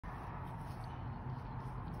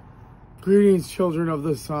Greetings, children of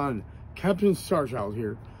the sun. Captain Starchild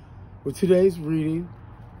here with today's reading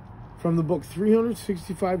from the book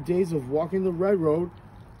 365 Days of Walking the Red Road,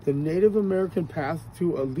 The Native American Path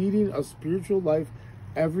to Leading a Spiritual Life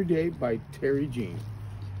Every Day by Terry Jean.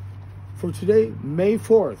 For today, May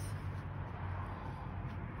 4th.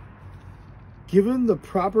 Given the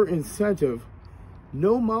proper incentive,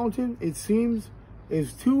 no mountain, it seems,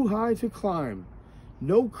 is too high to climb,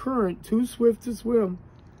 no current too swift to swim,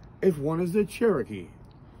 if one is a Cherokee.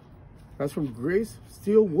 That's from Grace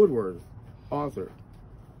Steele Woodward, author.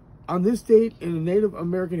 On this date in Native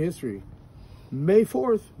American history, May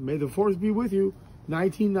 4th, may the 4th be with you,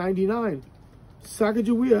 1999,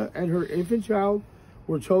 Sacagawea and her infant child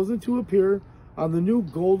were chosen to appear on the new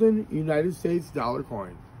golden United States dollar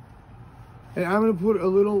coin. And I'm going to put a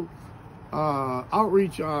little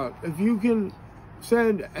outreach. If you can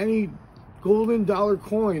send any golden dollar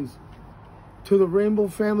coins to the Rainbow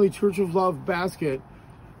Family Church of Love basket,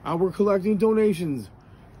 we're collecting donations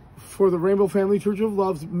for the Rainbow Family Church of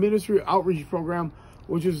Love's ministry outreach program,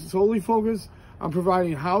 which is solely focused on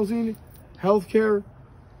providing housing, healthcare,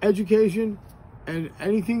 education, and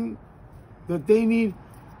anything that they need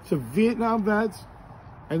to Vietnam vets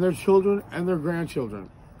and their children and their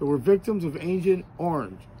grandchildren that were victims of Agent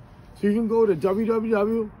Orange. So you can go to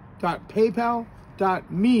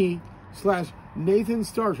www.paypal.me/Nathan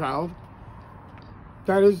Starchild.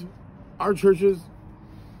 That is our church's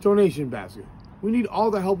donation basket. We need all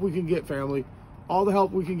the help we can get, family. All the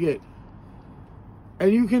help we can get.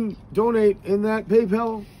 And you can donate in that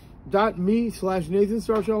paypal.me/Nathan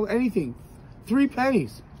Starchild, anything. 3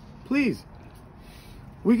 pennies. Please.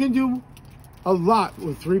 We can do a lot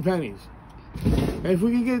with 3 pennies. And if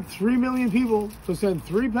we can get 3 million people to send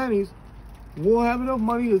 3 pennies, we'll have enough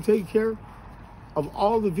money to take care of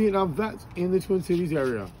all the Vietnam vets in the Twin Cities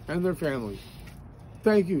area and their families.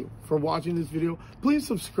 Thank you for watching this video. Please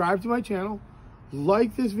subscribe to my channel,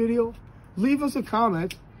 like this video, leave us a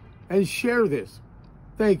comment, and share this.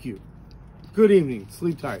 Thank you. Good evening.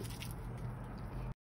 Sleep tight.